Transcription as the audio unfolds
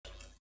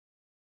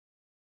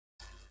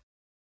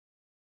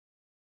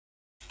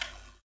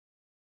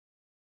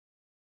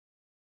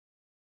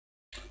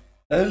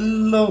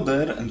Hello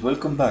there and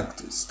welcome back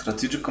to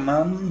Strategic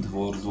Command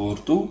World War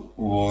II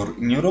War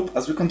in Europe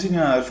as we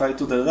continue our fight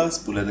to the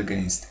last bullet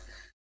against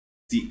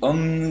the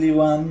only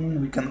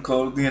one we can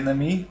call the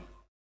enemy,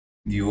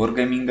 the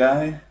Wargaming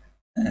Guy,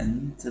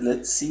 and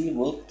let's see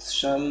what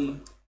shall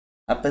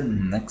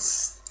happen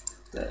next.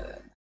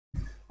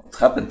 What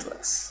happened to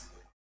us, to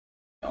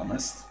be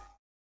honest.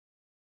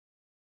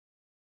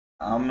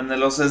 How many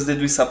losses did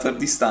we suffer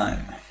this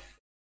time?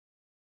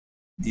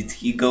 Did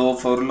he go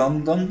for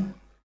London?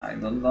 I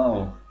don't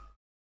know.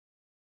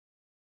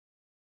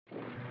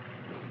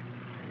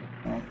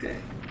 Okay.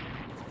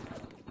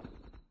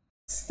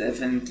 It's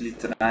definitely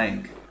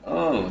trying.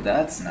 Oh,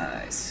 that's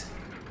nice.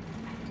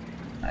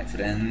 My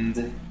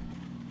friend.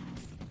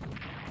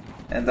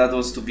 And that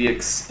was to be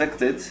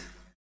expected.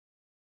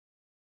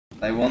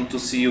 I want to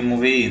see you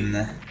move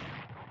in.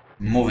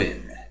 Move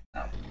in.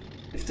 Now,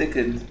 we've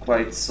taken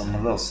quite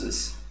some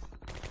losses,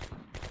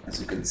 as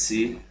you can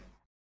see.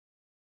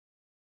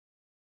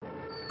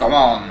 Come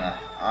on!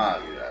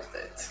 Ah, you are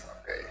dead.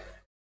 Okay.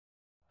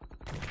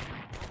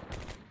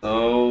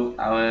 So,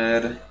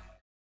 our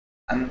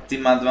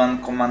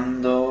anti-Madman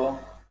commando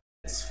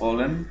has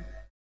fallen.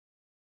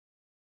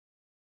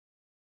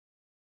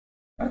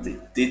 But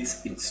it did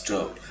its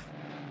job.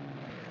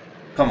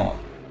 Come on.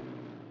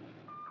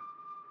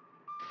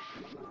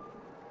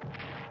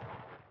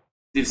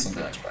 Deal some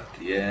damage back.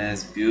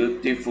 Yes,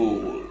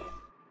 beautiful.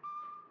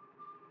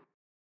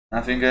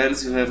 Nothing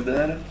else you have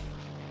there?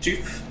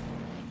 Chief?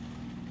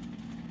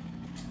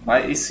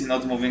 Why is he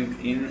not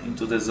moving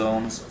into the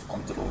zones of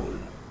control?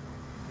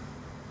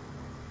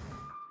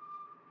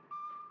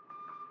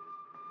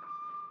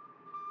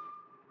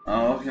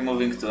 Oh, he's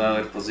moving to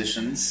our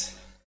positions.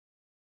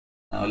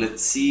 Now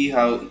let's see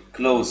how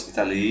close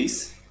Italy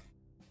is.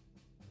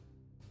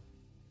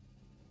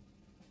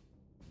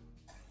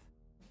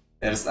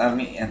 First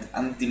Army and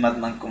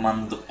Anti-Madman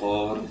Commando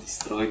Corps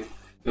destroyed.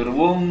 Your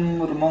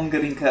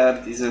warmongering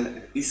heart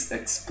is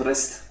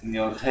expressed in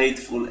your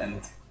hateful and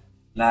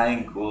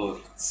lying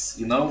words.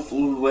 You know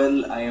full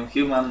well I am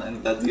human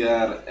and that you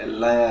are a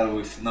liar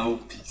with no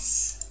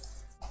peace.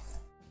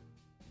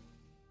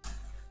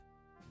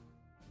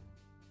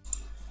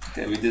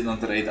 Okay, we did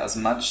not raid as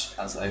much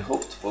as I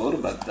hoped for,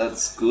 but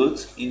that's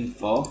good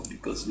info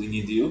because we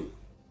need you.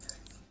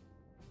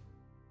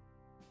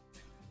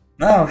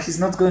 No, he's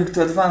not going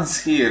to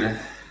advance here,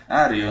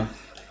 are you?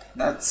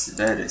 That's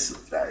very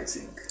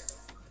surprising.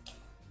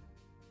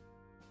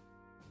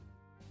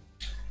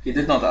 He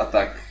did not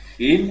attack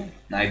him,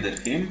 neither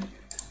him.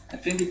 I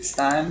think it's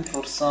time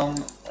for some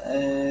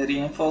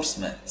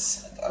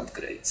reinforcements and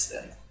upgrades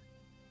then.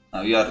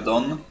 Now you are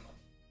done.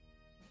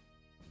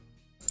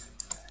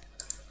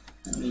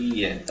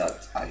 Yeah,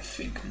 that I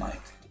think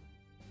might.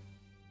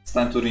 It's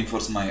time to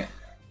reinforce my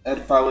air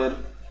power.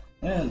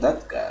 Well,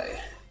 that guy.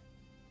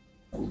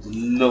 I would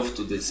love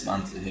to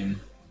dismantle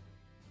him.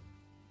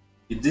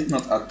 He did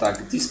not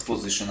attack this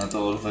position at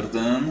all,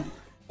 Verdun.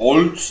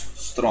 Hold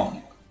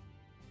strong.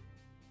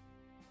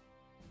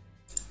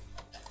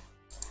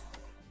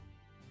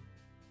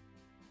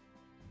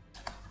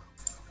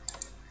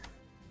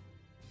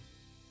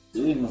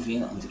 Do we move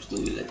in or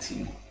do we let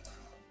him?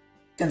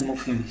 We can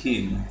move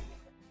him.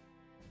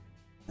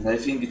 And I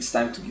think it's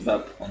time to give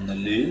up on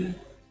Lille.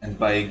 And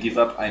by give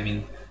up I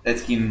mean let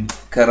him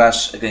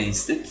crash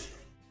against it.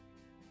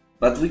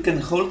 But we can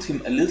hold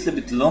him a little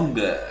bit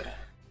longer.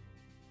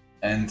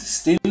 And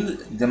still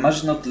the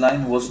Maginot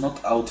line was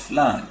not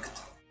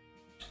outflanked.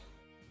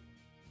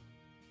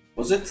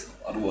 Was it?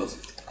 Or was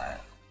it?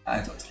 I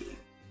don't really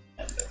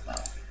remember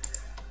now.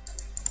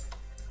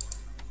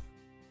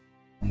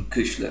 And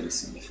Küchler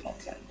is in the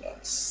front line,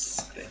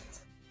 that's great.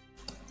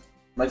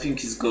 I think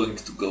he's going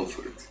to go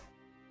for it.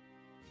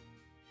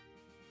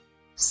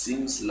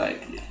 Seems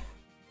likely.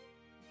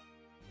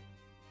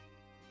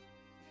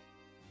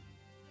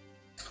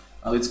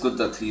 Oh, it's good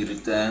that he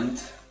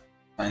returned.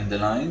 Find the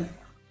line.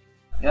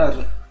 We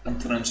are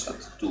entrenched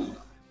at 2.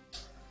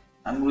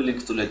 I'm willing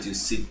to let you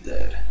sit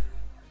there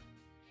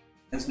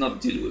and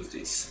not deal with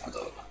this at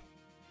all.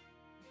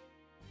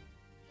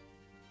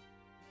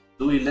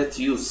 Do we let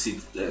you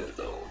sit there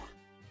though?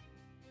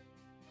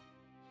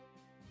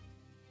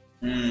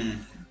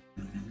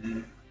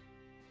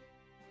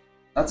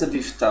 That's a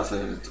bit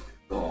tougher to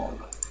call.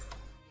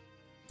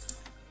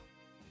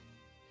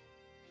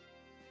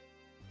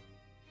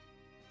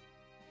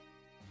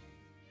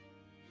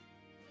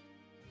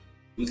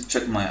 We'll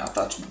check my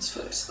attachments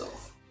first though.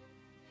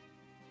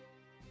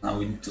 Now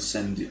we need to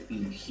send you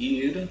in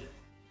here.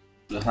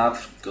 We'll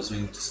have, because we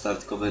need to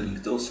start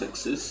covering those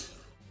hexes.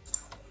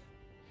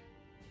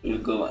 We'll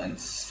go and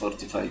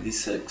fortify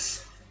this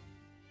hex.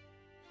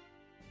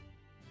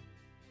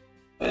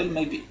 Well,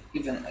 maybe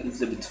even a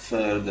little bit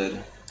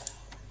further.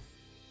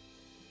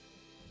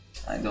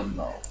 I don't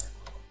know.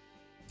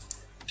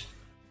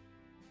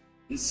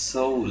 It's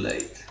so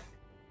late.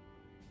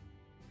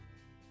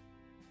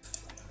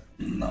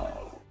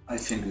 No, I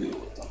think we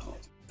will not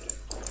hold.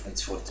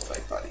 Let's fortify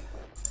Paris.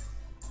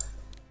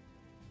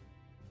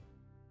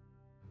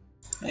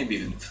 Maybe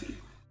even 3.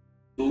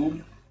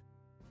 2.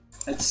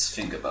 Let's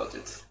think about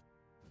it.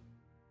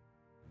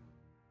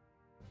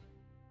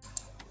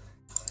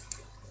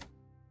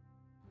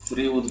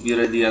 Three would be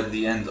ready at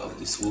the end of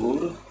this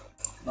war.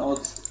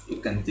 Not, you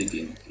can dig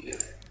in here.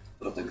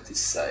 Protect this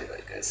side,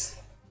 I guess.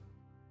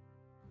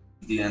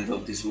 The end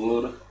of this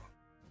war.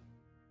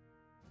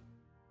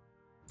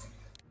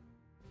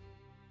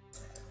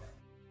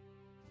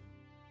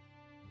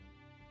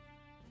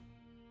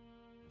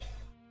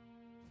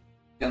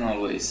 Can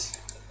always.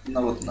 You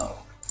know what? No.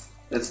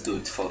 Let's do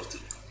it 40.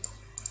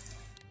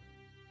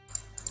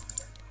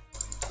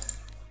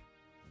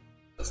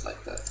 Just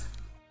like that.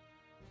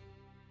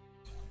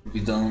 Be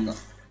done.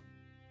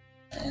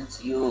 And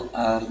you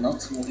are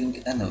not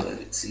moving anywhere,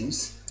 it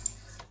seems.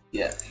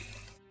 Yeah.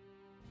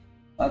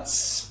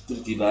 That's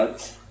pretty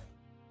bad.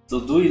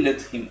 So do we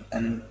let him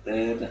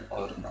enter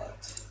or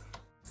not?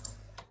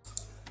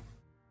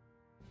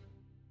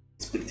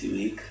 It's pretty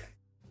weak.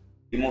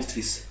 He moved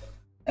his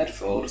Air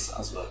Force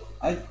as well.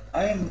 I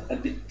am a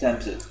bit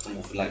tempted to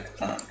move like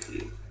tank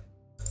here.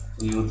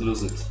 We would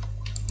lose it.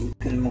 We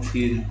can move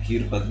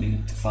here, but we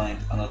need to find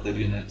another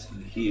unit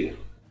in here.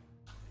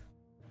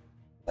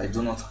 I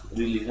do not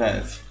really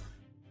have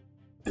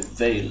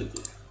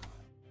available.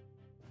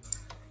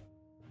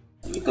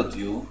 We got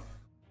you.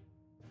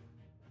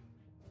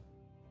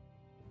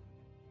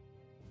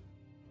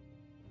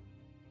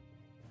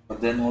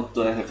 But then what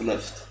do I have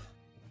left?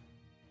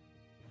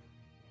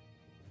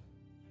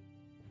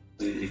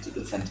 Really to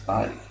defend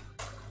Paris.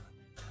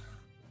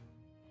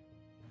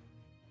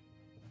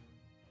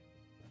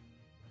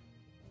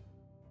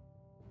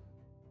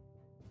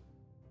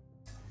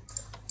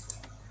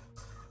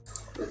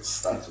 Let's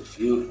start with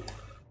you.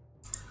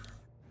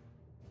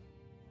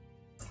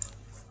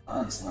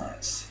 That's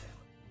nice.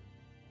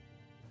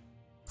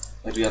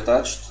 Are you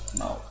attached?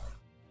 No.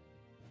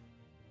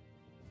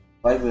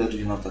 Why were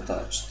you not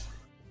attached?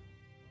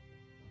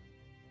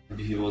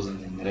 Maybe he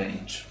wasn't in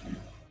range.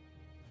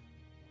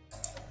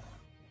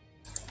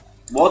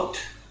 What?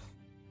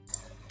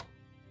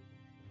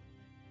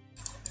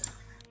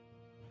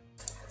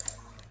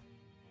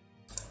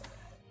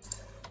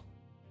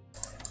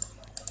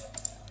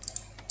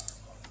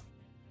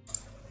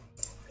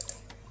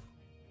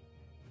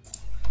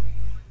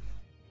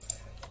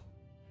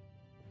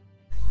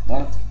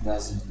 That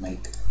doesn't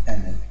make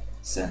any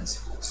sense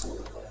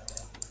whatsoever.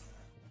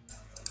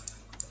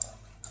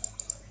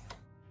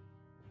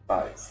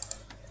 5.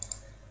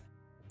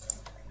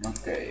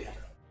 Okay.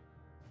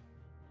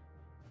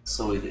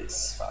 So it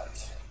is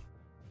 5.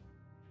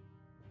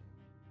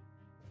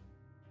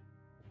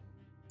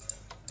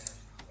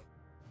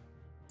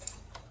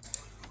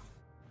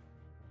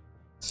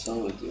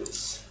 So it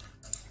is.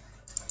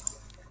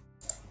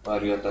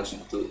 What are you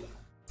attaching to?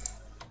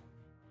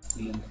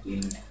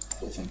 Being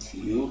definitely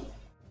you.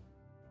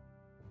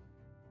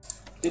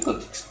 You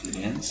got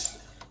experience.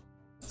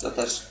 It's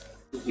attached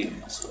to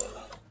him as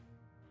well.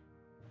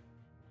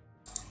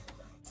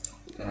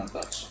 You can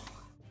attach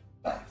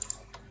that.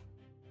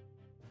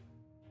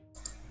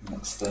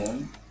 Next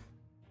turn.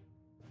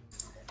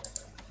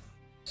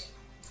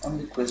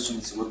 Only question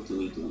is what do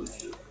we do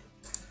with you?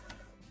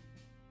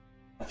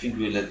 I think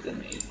we let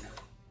them in.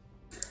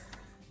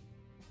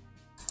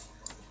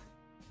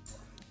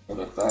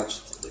 You're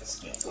attached,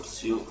 let's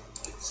reinforce you,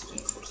 let's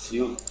reinforce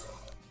you.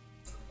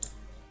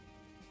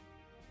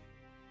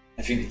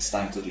 I think it's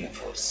time to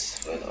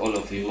reinforce. Well, all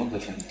of you,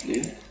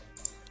 definitely.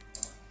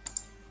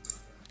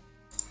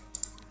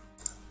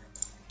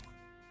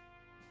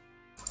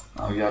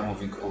 Now we are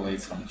moving away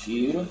from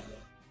here.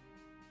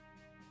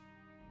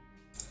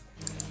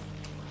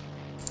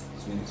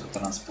 So we need to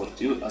transport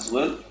you as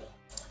well.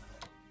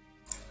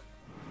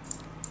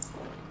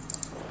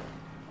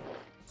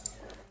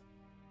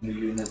 New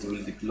unit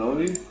will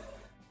deploy.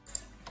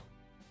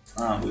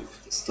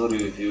 With the story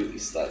with you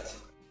is that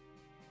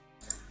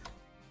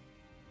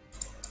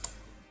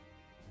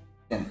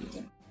can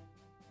even.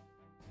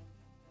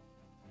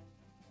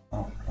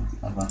 Oh,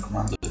 anti-urban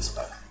commando is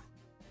back.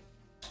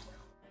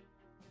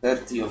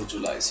 30th of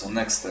July, so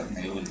next time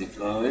you will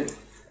deploy.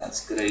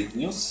 That's great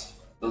news,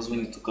 because we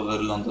need to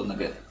cover London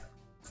again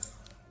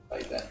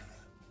by then.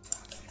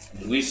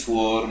 And we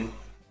swarm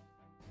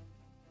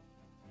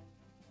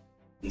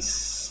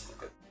is.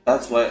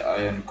 That's why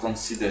I am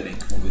considering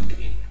moving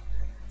in.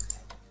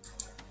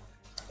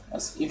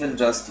 As even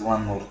just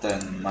one more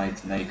turn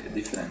might make a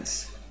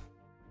difference,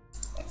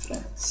 my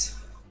friends.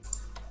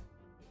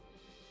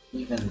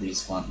 Even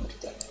this one more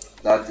turn.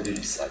 That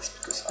really sucks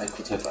because I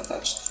could have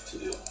attached to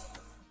you.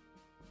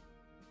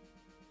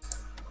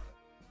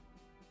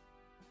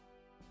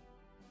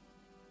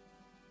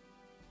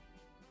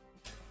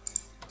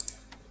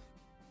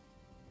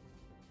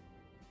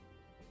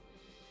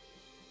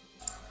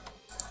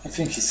 I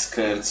think he's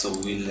scared, so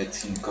we'll let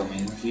him come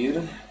in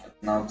here.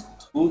 Now,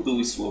 who do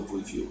we swap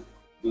with you?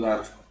 You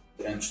are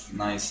trenched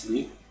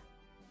nicely.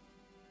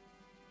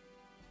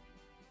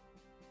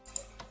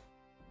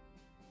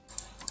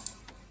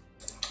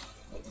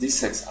 But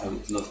this hex I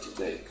would love to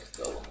take,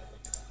 though.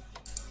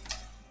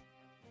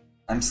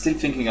 I'm still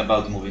thinking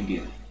about moving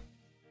in.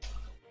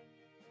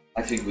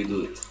 I think we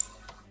do it.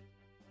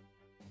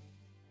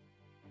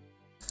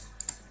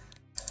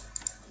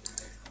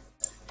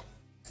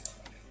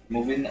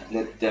 Move in,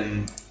 let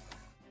them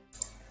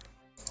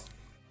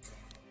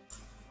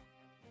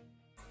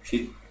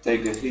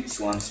take the hits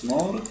once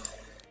more.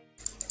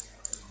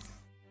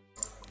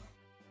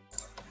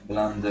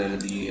 Blunder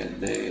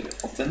their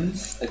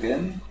offense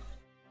again.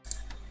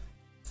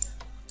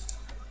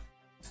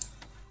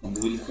 And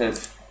we'll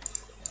have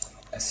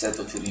a set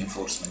of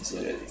reinforcements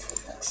ready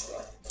for next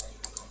time.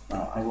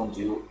 Now I want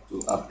you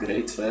to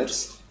upgrade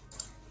first.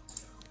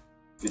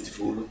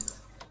 Beautiful.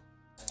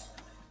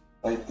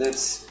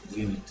 Fighters,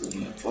 we need to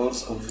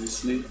reinforce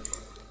obviously.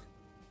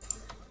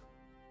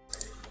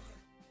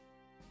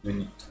 We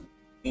need to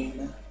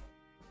in.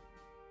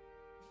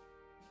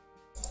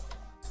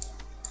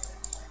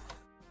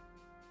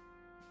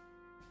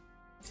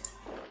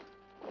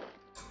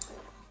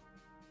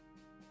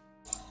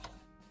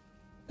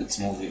 Let's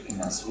move you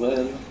in as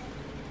well.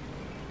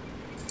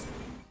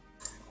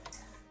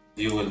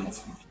 You will move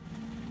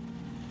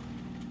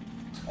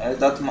in.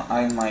 That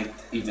I might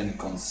even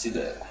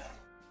consider,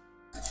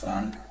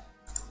 Frank.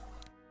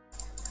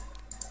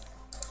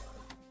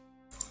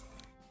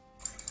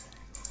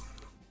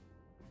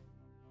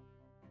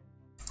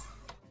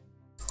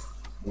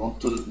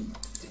 Want to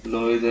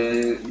deploy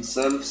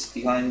themselves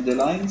behind the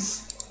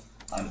lines?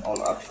 I'm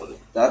all up for it.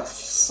 That's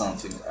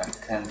something I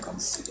can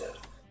consider.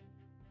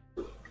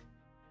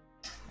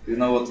 You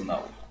know what?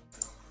 No.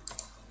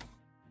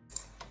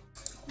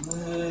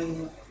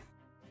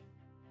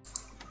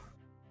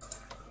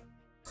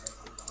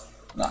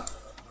 No.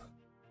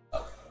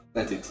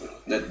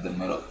 Let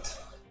them rot.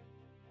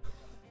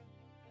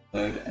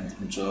 And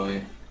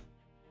enjoy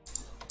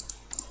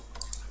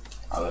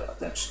our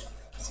attention.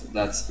 So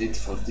that's it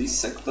for this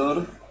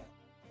sector.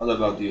 What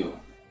about you?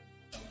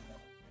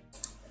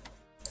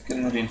 I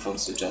can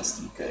reinforce you just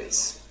in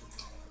case.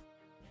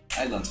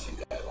 I don't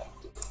think I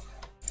want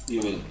to.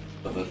 You will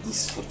cover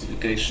this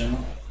fortification.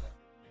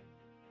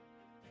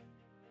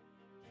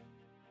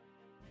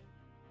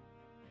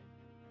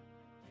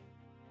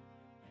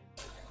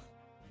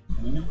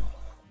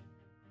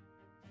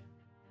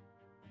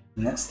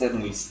 Next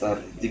turn we start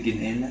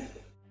digging in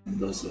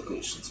those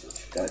locations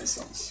with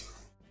garrisons.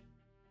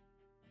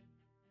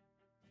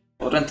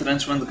 Our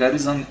entrenchment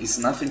garrison is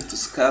nothing to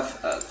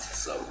scoff at,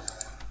 so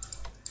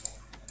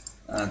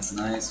that's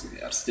nice.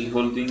 We are still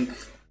holding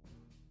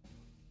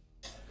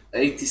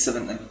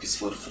 87 MPs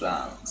for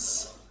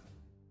France.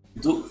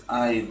 Do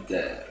I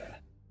dare?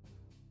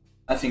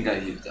 I think I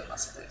leave them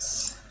as it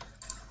is.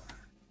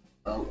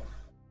 Oh.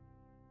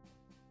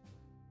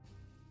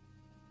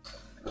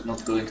 We're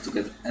not going to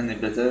get any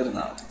better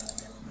now.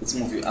 Let's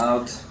move you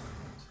out to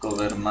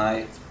cover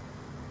my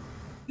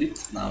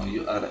fleet. Now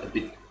you are a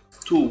bit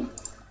too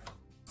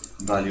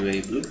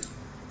valuable,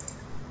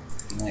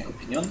 in my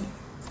opinion.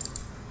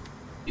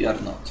 You are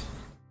not.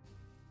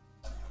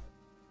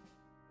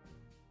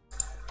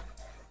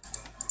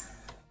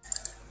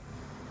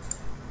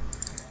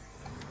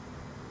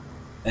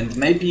 And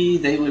maybe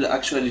they will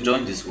actually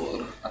join this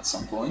war at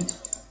some point.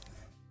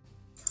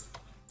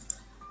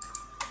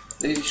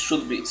 They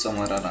should be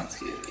somewhere around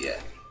here, yeah.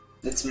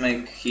 Let's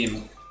make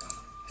him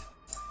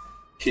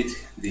hit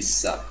this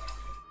sub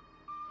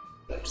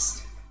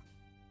first.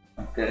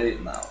 Okay,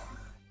 now,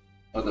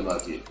 what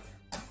about you?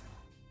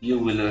 You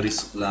will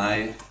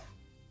resupply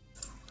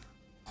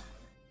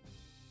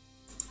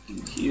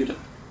in here,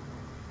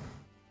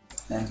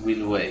 and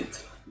we'll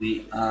wait.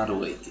 We are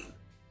waiting.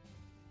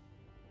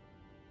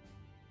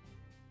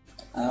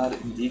 Are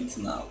indeed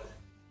now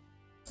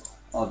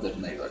other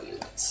naval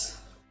units.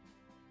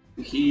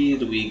 Here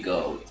we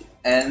go.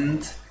 The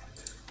end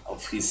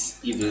of his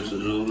evil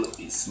rule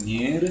is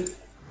near,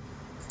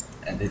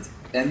 and it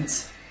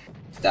ends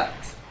with that.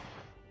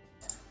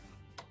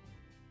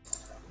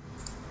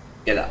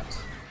 Get out.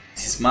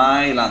 This is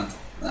my land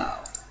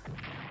now.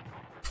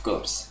 Of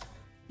course,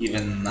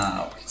 even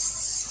now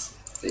he's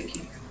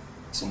taking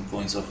some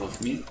points off of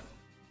me.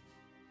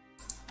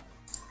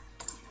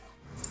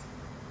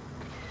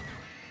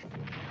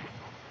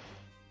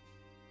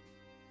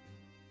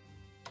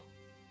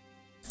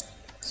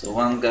 So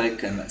one guy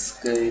can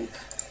escape.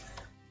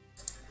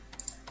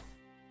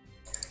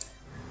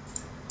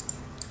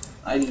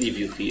 I'll leave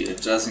you here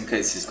just in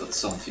case he's got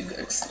something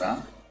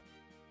extra.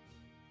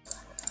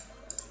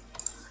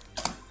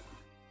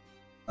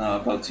 How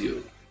about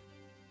you?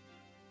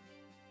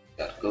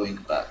 We are going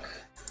back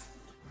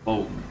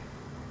home.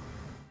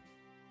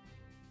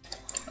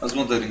 I was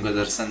wondering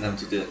whether to send them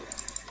to the...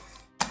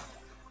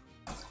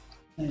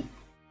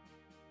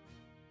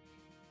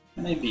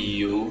 Maybe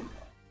you.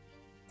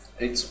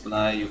 8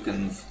 supply, you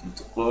can move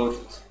into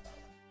port.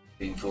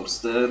 Reinforce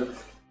there.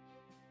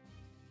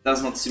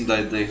 Does not seem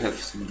that they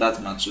have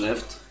that much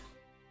left.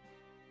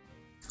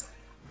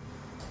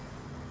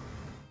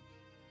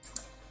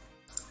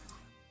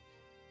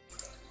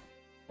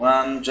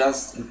 One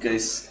just in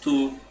case,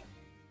 2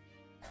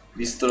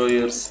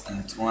 destroyers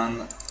and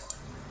 1 of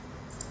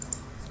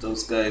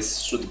those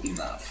guys should be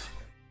enough.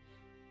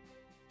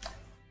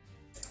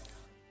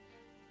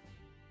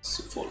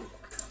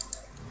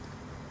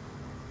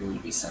 you will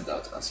be sent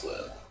out as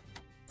well.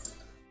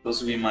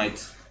 Because we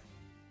might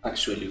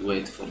actually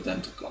wait for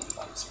them to come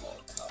once more.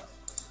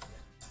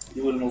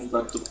 You will move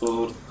back to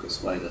port,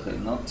 because why the hell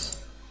not?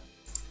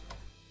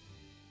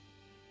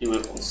 You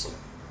will also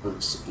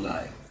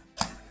supply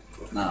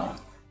for now.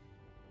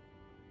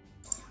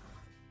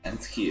 And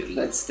here,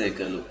 let's take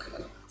a look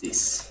at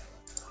this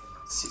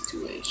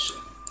situation.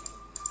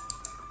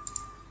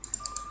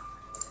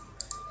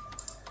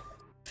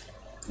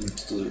 Need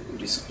to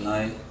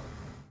resupply.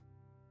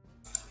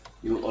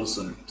 You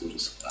also need to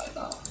resupply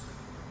now.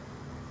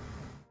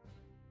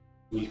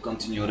 We'll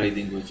continue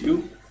raiding with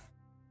you.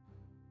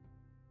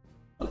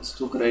 Not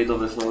too great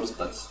of a force,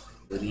 but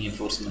the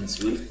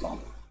reinforcements will come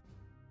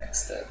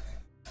next turn.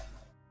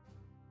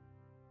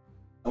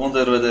 I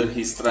wonder whether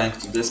he's trying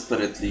to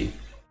desperately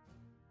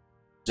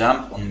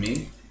jump on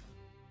me,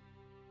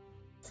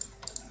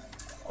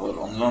 or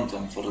on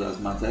London for that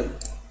matter,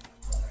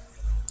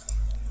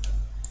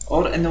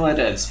 or anywhere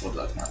else for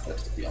that matter,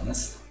 to be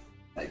honest.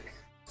 Like,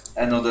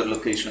 another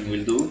location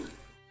will do.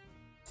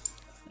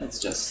 Let's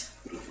just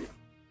prove it.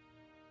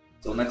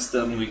 So next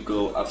turn we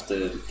go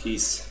after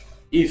his...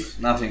 If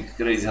nothing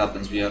crazy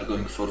happens, we are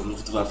going for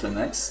Luftwaffe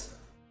next.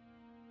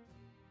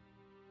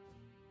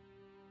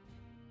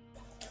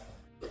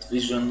 Got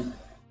vision,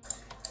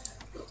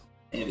 got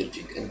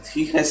everything, and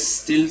he has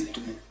still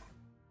to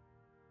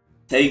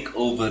take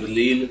over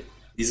Lille,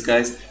 these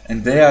guys,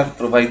 and they are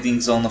providing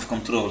zone of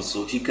control,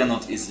 so he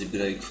cannot easily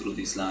break through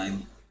this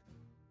line.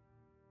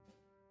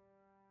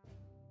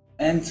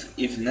 And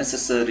if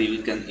necessary,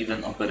 we can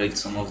even operate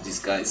some of these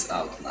guys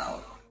out now.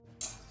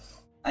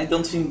 I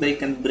don't think they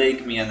can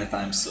break me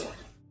anytime soon.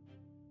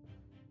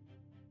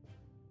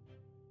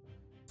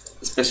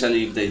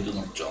 Especially if they do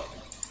not join.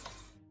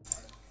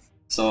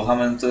 So how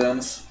many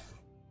turns?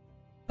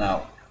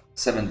 Now,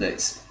 7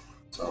 days.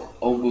 So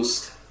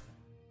August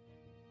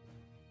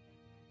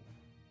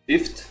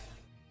 5th,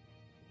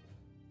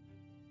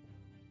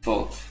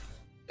 4th,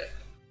 then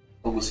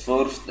August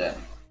 4th, then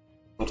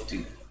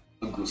 14th,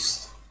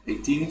 August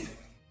 18th,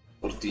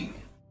 14th,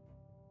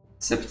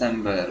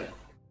 September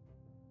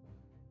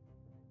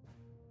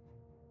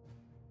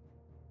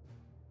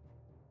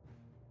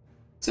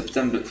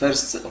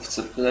 1st of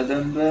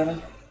September,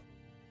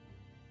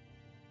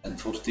 and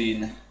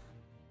 14th,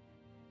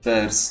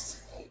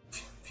 1st,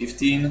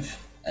 15th,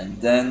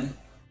 and then,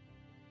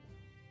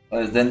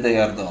 well, then they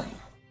are done.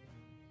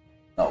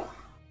 No.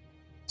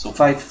 So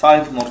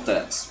five more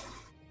turns.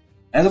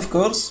 And of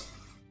course,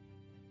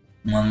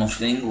 one more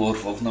thing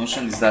worth of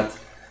notion is that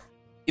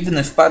even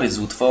if Paris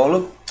would fall,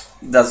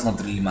 it does not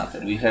really matter.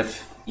 We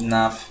have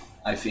enough,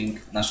 I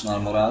think,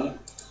 national morale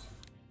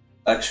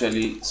to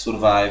actually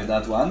survive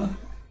that one.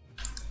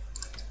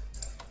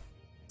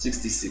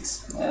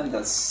 66, and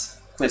that's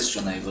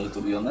questionable,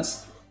 to be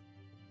honest.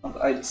 But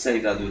I'd say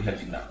that we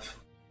have enough.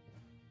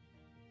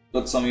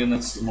 Got some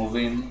units to move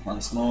in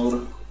once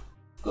more.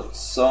 Got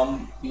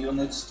some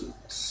units to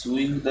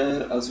swing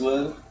there as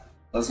well.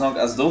 As long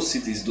as those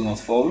cities do not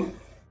fall,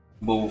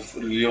 both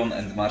Lyon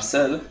and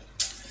Marseille,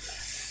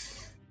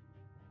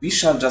 we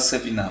shall just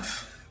have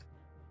enough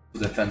to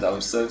defend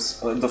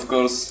ourselves. And of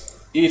course,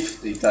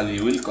 if the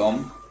Italy will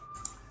come,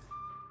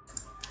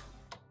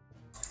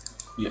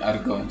 we are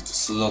going to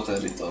slaughter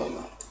it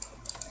all.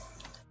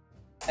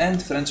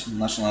 And French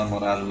national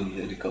morale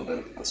will recover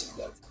because of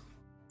that.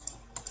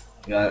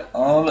 We are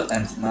all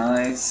and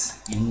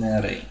nice in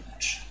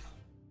range.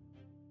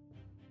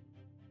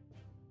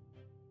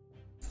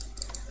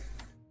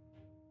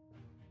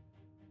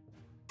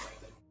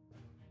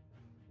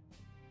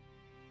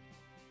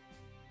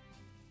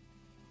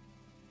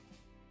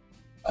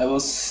 I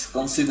was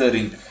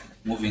considering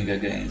moving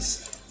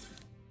against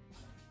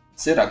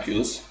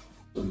Syracuse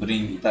to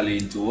bring Italy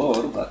into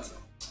war, but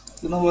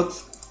you know what?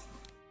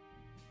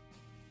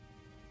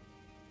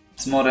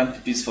 It's more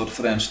MPPs for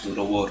French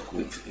to work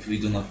with if we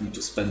do not need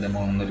to spend them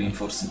on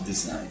reinforcing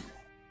this line.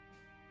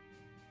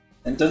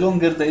 And the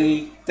longer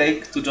they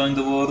take to join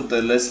the war,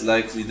 the less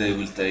likely they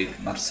will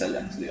take Marseille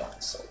and Lyon.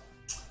 So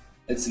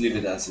let's leave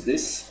it as it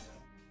is.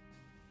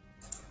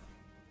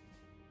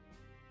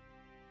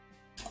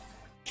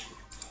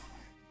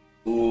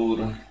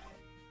 Pour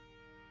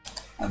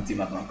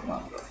anti-magma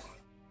commando.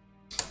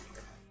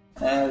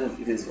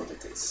 It is what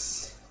it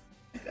is,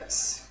 I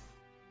guess.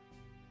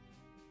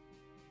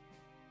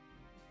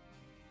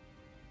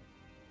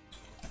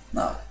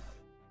 Now,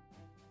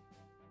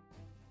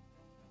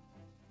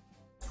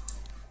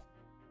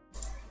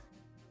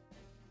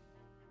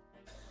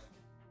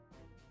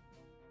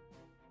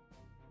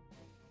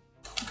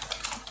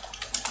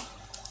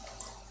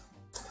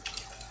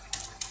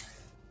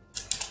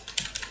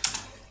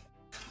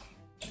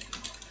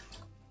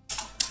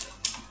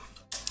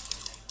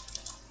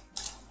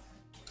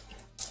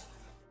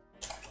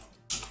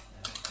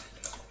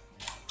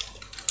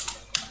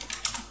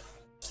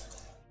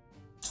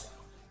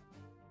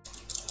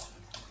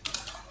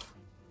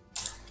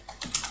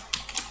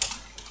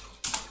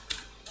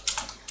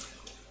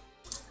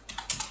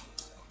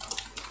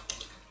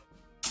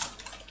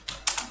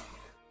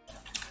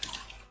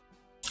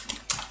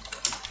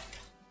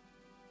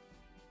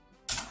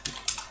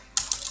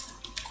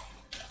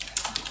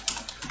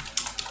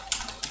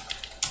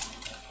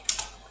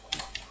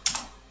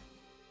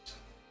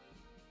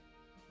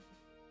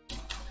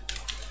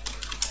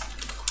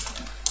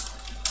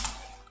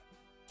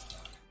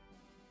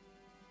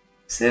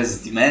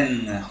 says the man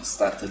who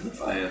started the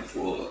fire of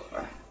war.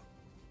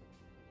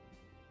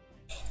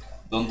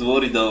 Don't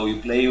worry though,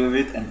 you play with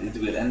it and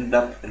it will end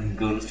up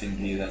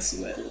engulfing you as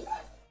well.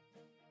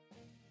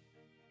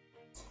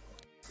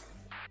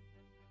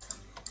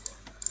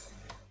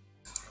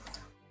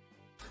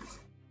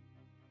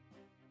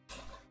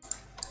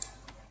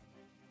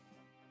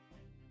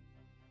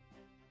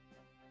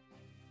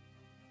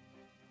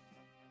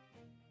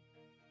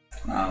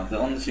 Now, the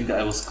only thing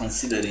I was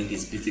considering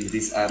is beating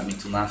this army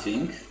to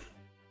nothing.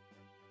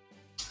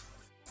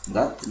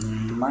 That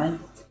might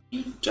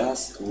be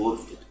just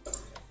worth it.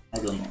 I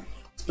don't know.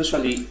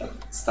 Especially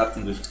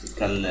starting with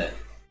Calais.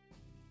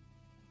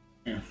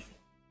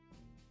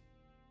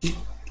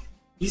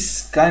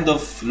 He's kind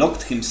of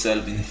locked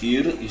himself in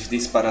here if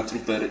this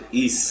paratrooper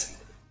is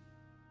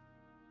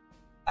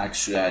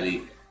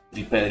actually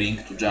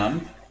preparing to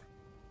jump.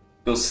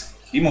 Because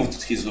he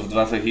moved his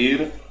Luftwaffe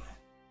here.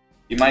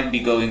 He might be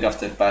going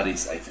after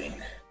Paris, I think.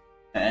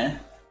 Eh?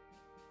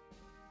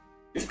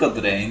 You've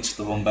got range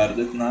to bombard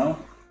it now,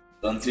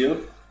 don't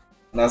you?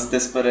 Last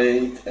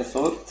desperate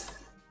effort?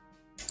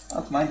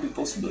 That might be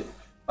possible.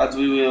 But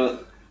we will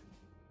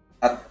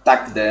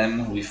attack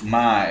them with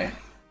my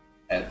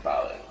air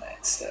power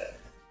next.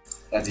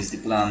 That is the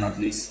plan, at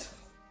least.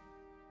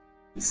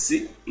 We'll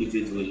see if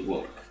it will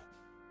work.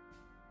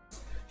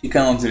 He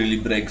cannot really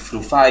break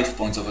through 5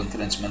 points of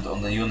entrenchment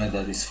on a unit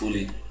that is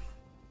fully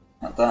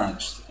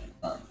attached.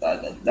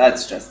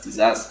 That's just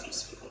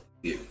disastrous, to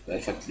be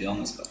perfectly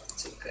honest, but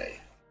it's okay.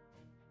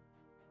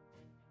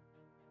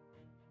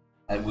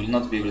 I will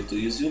not be able to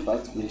use you,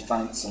 but we'll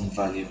find some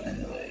value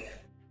anyway.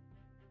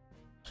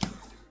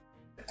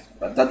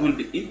 But that will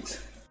be it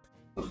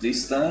for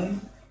this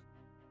turn.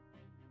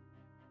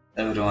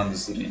 Everyone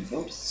is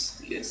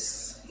reinforced.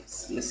 Yes,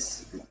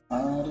 we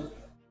are.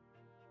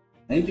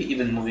 Maybe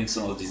even moving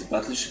some of these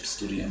battleships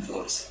to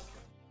reinforce.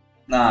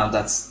 Now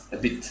that's a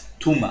bit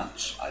too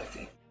much, I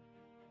think.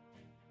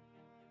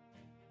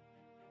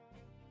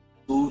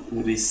 Too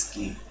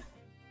risky.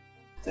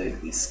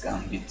 Take this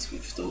gambit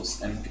with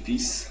those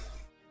MPPs.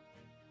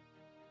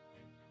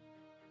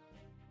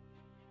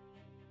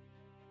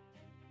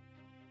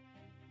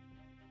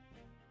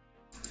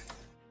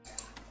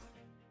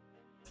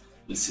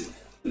 We'll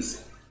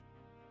see.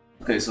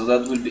 Okay, so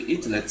that will be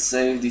it. Let's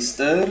save this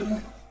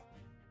turn.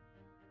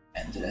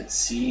 And let's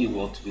see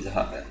what will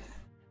happen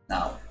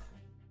now.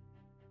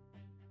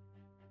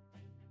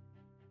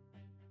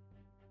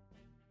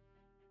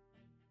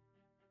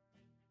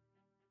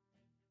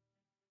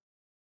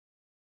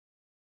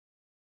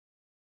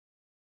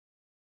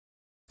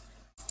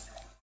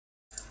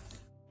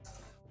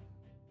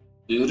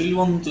 Do you really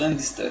want to end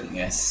this turn?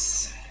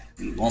 Yes.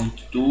 We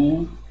want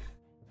to.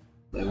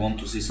 I want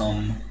to see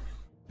some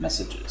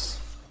messages.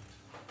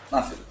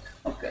 Nothing.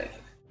 Okay.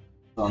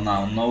 So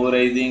now no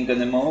raiding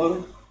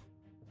anymore.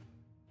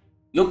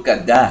 Look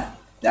at that.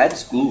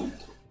 That's good.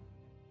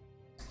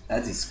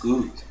 That is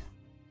good.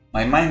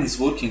 My mine is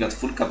working at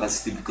full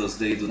capacity because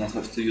they do not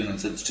have 2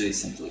 units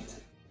adjacent to it.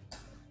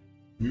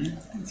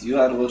 And you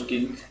are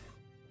working.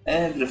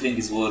 Everything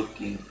is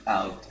working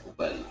out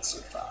well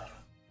so far.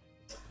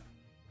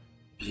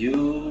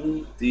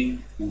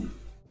 Beautiful.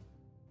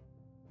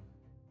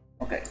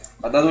 Okay,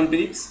 but that will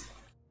be it.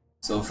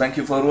 So thank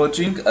you for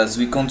watching as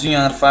we continue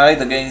our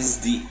fight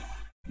against the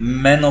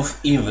Men of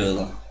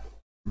Evil,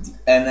 the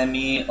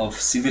enemy of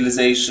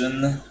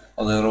civilization,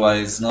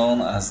 otherwise known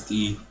as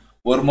the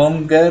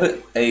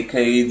Warmonger,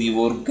 aka the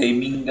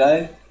Wargaming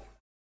Guy.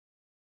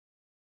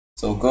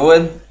 So go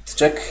and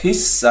check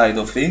his side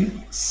of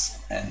things,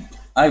 and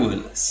I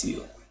will see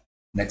you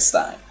next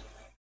time.